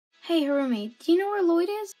Hey, Harumi, do you know where Lloyd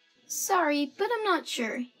is? Sorry, but I'm not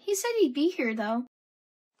sure. He said he'd be here, though.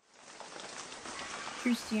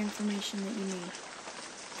 Here's the information that you need.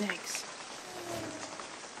 Thanks.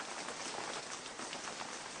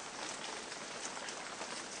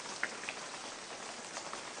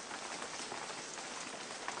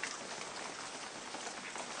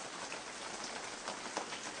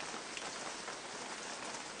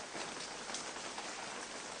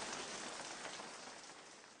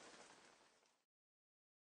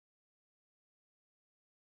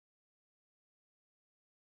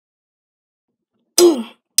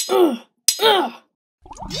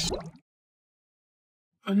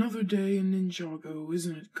 Another day in Ninjago,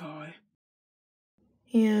 isn't it, Kai?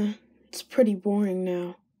 Yeah, it's pretty boring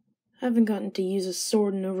now. I haven't gotten to use a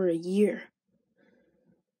sword in over a year.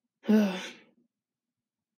 At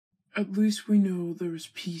least we know there is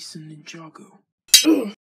peace in Ninjago.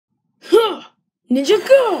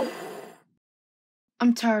 Ninjago!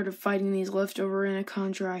 I'm tired of fighting these leftover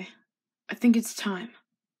Anacondri. I think it's time.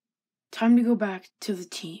 Time to go back to the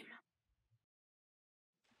team.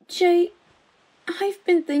 Jay, I've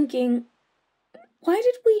been thinking, why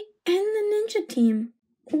did we end the ninja team?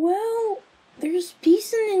 Well, there's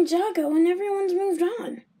peace in Ninjago and everyone's moved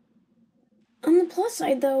on. On the plus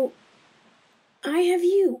side, though, I have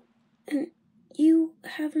you, and you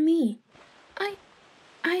have me.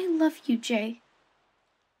 I love you, Jay.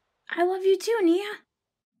 I love you too, Nia.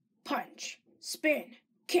 Punch, spin,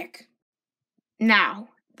 kick. Now,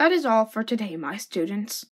 that is all for today, my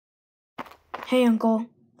students. Hey, Uncle,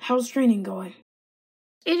 how's training going?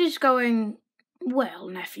 It is going well,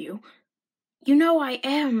 nephew. You know I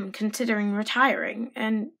am considering retiring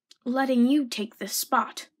and letting you take this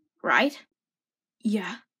spot, right?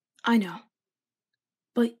 Yeah, I know.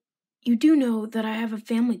 But you do know that I have a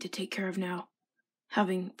family to take care of now.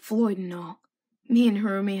 Having Floyd and all, me and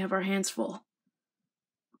Harumi have our hands full.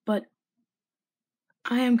 But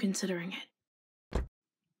I am considering it.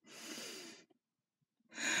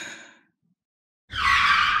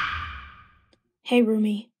 Hey,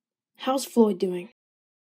 Rumi, how's Floyd doing?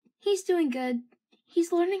 He's doing good.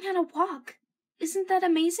 He's learning how to walk. Isn't that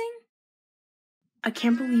amazing? I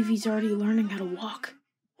can't believe he's already learning how to walk.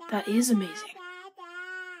 That is amazing.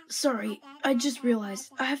 Sorry, I just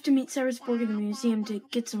realized I have to meet Sarasburg in the museum to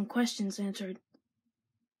get some questions answered.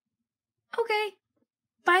 Okay.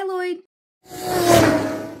 Bye, Lloyd.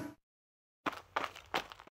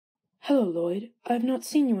 Hello, Lloyd. I have not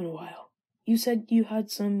seen you in a while. You said you had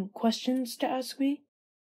some questions to ask me?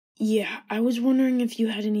 Yeah, I was wondering if you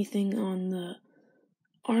had anything on the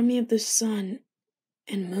Army of the Sun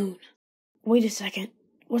and Moon. Wait a second.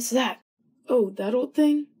 What's that? Oh, that old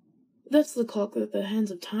thing? That's the clock that the Hands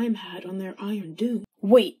of Time had on their Iron Doom.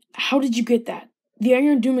 Wait, how did you get that? The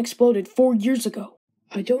Iron Doom exploded 4 years ago.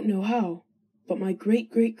 I don't know how, but my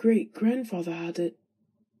great-great-great-grandfather had it.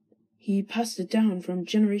 He passed it down from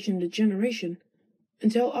generation to generation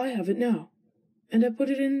until I have it now, and I put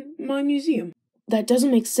it in my museum. That doesn't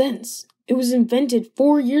make sense. It was invented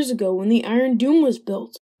 4 years ago when the Iron Doom was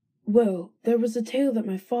built. Well, there was a tale that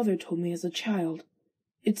my father told me as a child.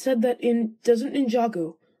 It said that in Desert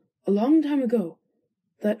Ninjago, a long time ago,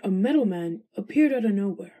 that a metal man appeared out of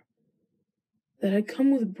nowhere, that had come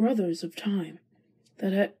with brothers of time,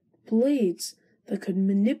 that had blades that could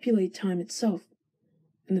manipulate time itself,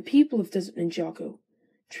 and the people of Desert Ninjago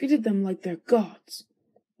treated them like their gods.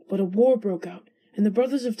 But a war broke out, and the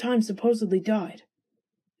brothers of time supposedly died.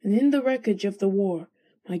 And in the wreckage of the war,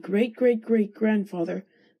 my great-great-great-grandfather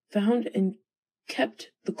found and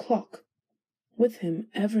kept the clock with him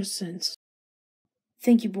ever since.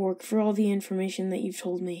 Thank you, Borg, for all the information that you've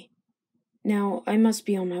told me. Now, I must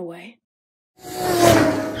be on my way.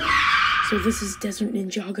 So this is Desert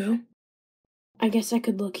Ninjago? I guess I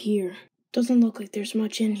could look here. Doesn't look like there's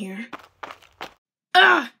much in here.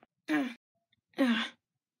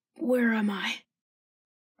 Where am I?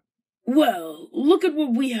 Well, look at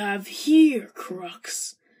what we have here,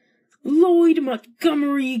 Crux. Lloyd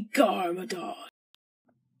Montgomery Garmadon.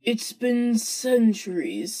 It's been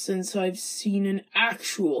centuries since I've seen an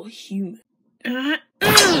actual human.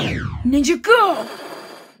 Ninjago!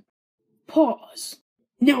 Pause.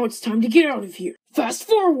 Now it's time to get out of here. Fast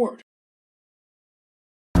forward!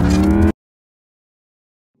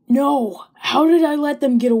 No, how did I let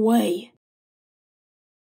them get away?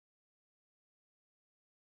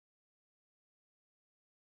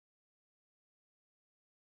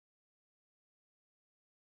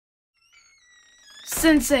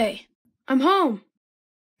 Sensei, I'm home.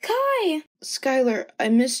 Kai! Skylar, I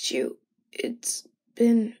missed you. It's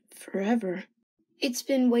been forever. It's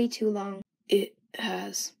been way too long. It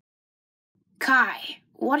has. Kai,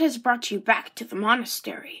 what has brought you back to the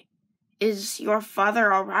monastery? Is your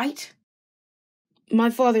father all right? My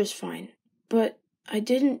father's fine, but I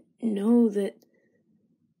didn't know that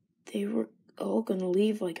they were all gonna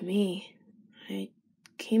leave like me. I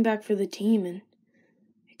came back for the team, and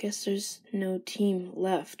I guess there's no team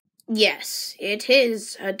left. Yes, it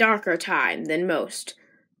is a darker time than most,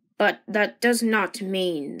 but that does not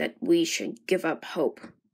mean that we should give up hope.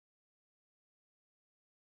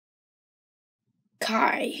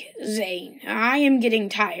 Kai, Zane, I am getting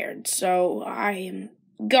tired, so I am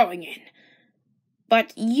going in.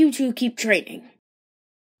 But you two keep training.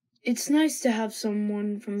 It's nice to have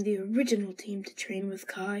someone from the original team to train with,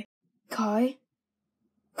 Kai. Kai?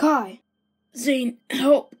 Zane,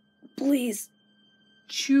 help, please.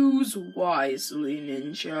 Choose wisely,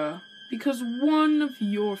 Ninja, because one of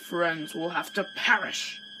your friends will have to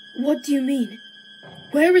perish. What do you mean?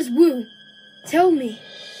 Where is Wu? Tell me.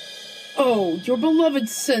 Oh, your beloved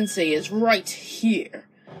sensei is right here.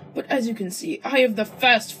 But as you can see, I have the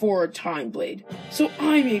fast-forward time blade, so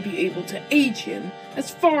I may be able to age him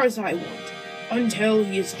as far as I want, until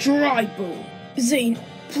he is dry bone. Zane,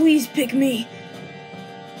 please pick me.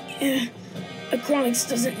 Acronyx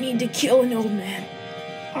doesn't need to kill an old man.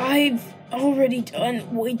 I've already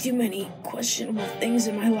done way too many questionable things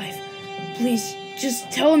in my life. Please,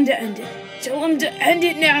 just tell him to end it. Tell him to end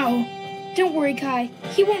it now. Don't worry, Kai.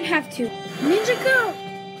 He won't have to. Ninjago!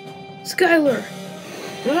 Skylar!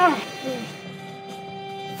 Ah!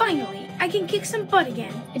 Finally, I can kick some butt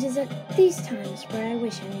again. It is at these times where I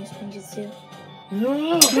wish I knew ninjutsu.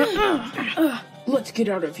 Let's get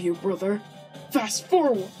out of here, brother. Fast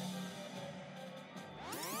forward!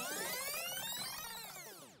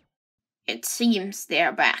 It seems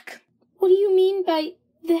they're back. What do you mean by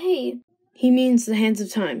they? He means the Hands of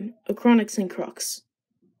Time, Acronyx and Crux.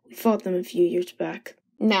 We fought them a few years back.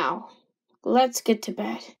 Now, let's get to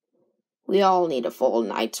bed. We all need a full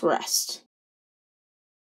night's rest.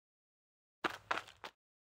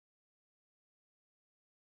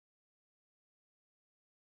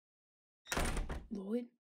 Lloyd?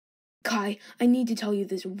 Kai, I need to tell you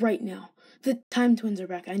this right now. The Time Twins are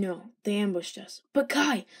back, I know. They ambushed us. But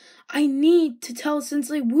Kai, I need to tell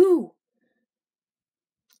Sensei Wu!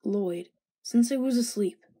 Lloyd, Sensei Wu's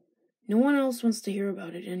asleep. No one else wants to hear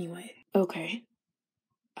about it anyway. Okay.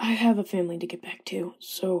 I have a family to get back to,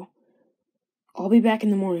 so I'll be back in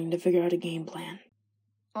the morning to figure out a game plan.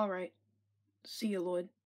 Alright. See you, Lloyd.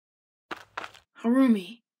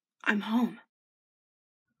 Harumi, I'm home.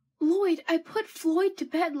 Lloyd, I put Floyd to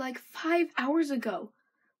bed like 5 hours ago.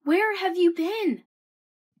 Where have you been?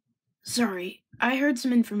 Sorry, I heard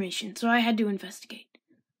some information, so I had to investigate.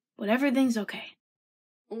 But everything's okay.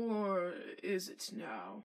 Or is it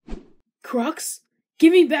now? Crux,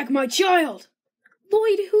 give me back my child!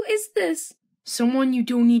 Lloyd, who is this? Someone you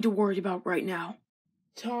don't need to worry about right now.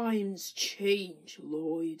 Times change,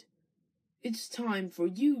 Lloyd. It's time for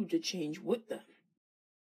you to change with them.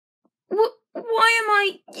 Why am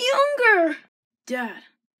I younger? Dad.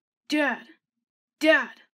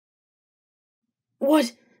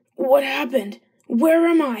 What happened? Where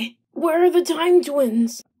am I? Where are the Time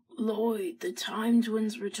Twins? Lloyd, the Time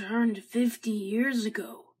Twins returned 50 years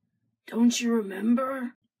ago. Don't you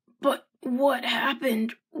remember? But what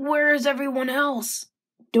happened? Where is everyone else?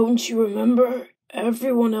 Don't you remember?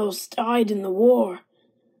 Everyone else died in the war.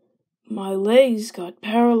 My legs got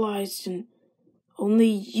paralyzed and only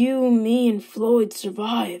you, me, and Floyd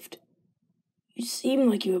survived. You seem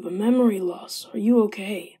like you have a memory loss. Are you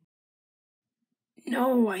okay?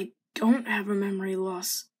 No, I don't have a memory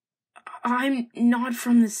loss. I'm not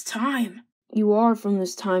from this time. You are from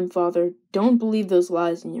this time, Father. Don't believe those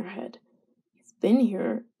lies in your head. You've been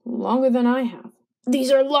here longer than I have.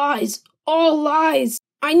 These are lies! All lies!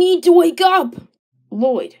 I need to wake up!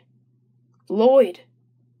 Lloyd,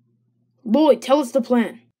 tell us the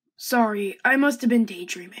plan. Sorry, I must have been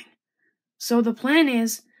daydreaming. So the plan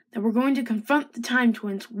is that we're going to confront the Time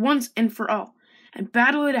Twins once and for all, and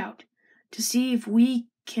battle it out, to see if we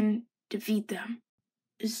can defeat them.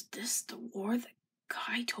 Is this the war that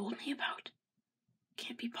Kai told me about?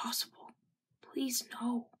 Can't be possible. Please,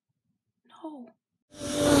 no. No.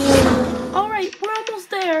 Alright, we're almost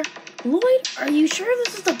there. Lloyd, are you sure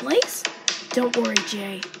this is the place? Don't worry,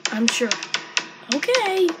 Jay. I'm sure.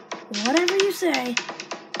 Okay, whatever you say.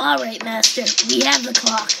 Alright, Master, we have the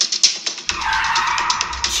clock.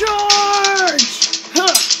 Charge!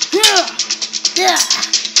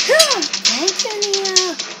 Thank you,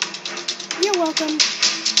 Nia. You're welcome.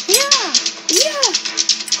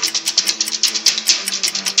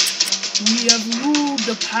 We have ruled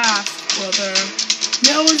the past, brother.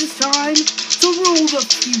 Now it is time to rule the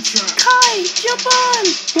future. Kai, jump on!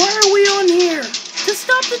 Why are we on here? To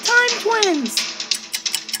stop the Time Twins!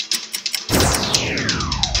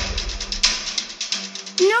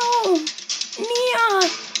 No! Nia!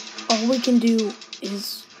 All we can do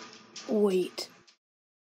is wait.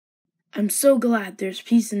 I'm so glad there's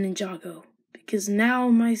peace in Ninjago, because now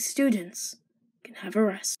my students can have a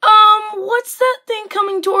rest. What's that thing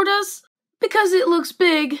coming toward us? Because it looks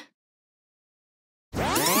big.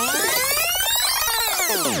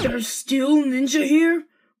 There's still ninja here?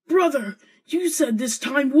 Brother, you said this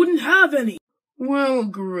time wouldn't have any. Well,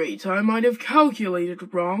 great, I might have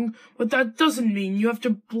calculated wrong, but that doesn't mean you have to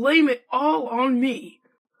blame it all on me.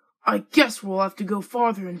 I guess we'll have to go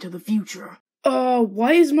farther into the future.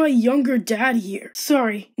 Why is my younger dad here?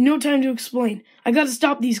 Sorry, no time to explain. I gotta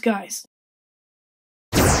stop these guys.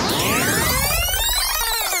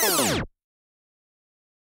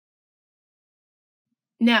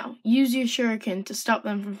 Now, use your shuriken to stop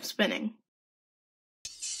them from spinning.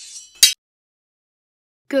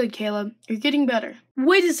 Good, Caleb. You're getting better.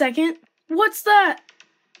 Wait a second. What's that?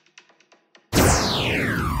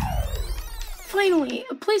 Finally,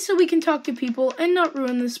 a place so we can talk to people and not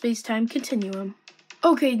ruin the space-time continuum.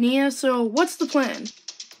 Okay, Nia, so what's the plan?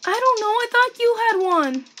 I don't know, I thought you had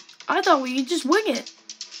one. I thought we could just wing it.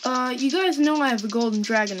 You guys know I have the golden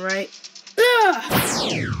dragon, right?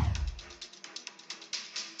 Ugh!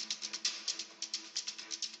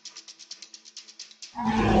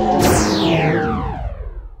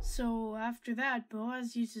 So after that,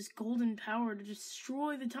 Boaz used his golden power to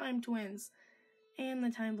destroy the Time Twins, and the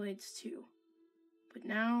Time Blades too. But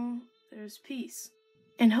now, there's peace.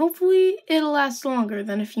 And hopefully, it'll last longer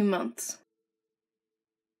than a few months.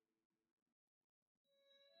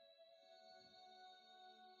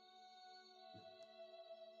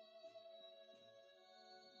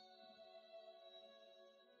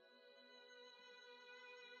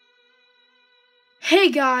 Hey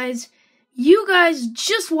guys! You guys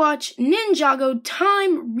just watched Ninjago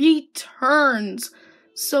Time Returns.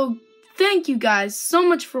 So thank you guys so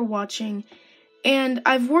much for watching. And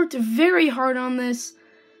I've worked very hard on this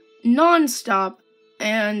non-stop.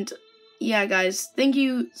 And yeah guys, thank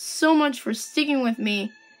you so much for sticking with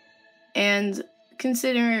me. And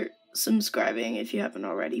consider subscribing if you haven't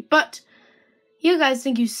already. But yeah guys,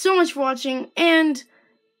 thank you so much for watching. And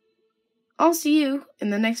I'll see you in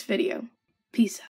the next video. Peace out.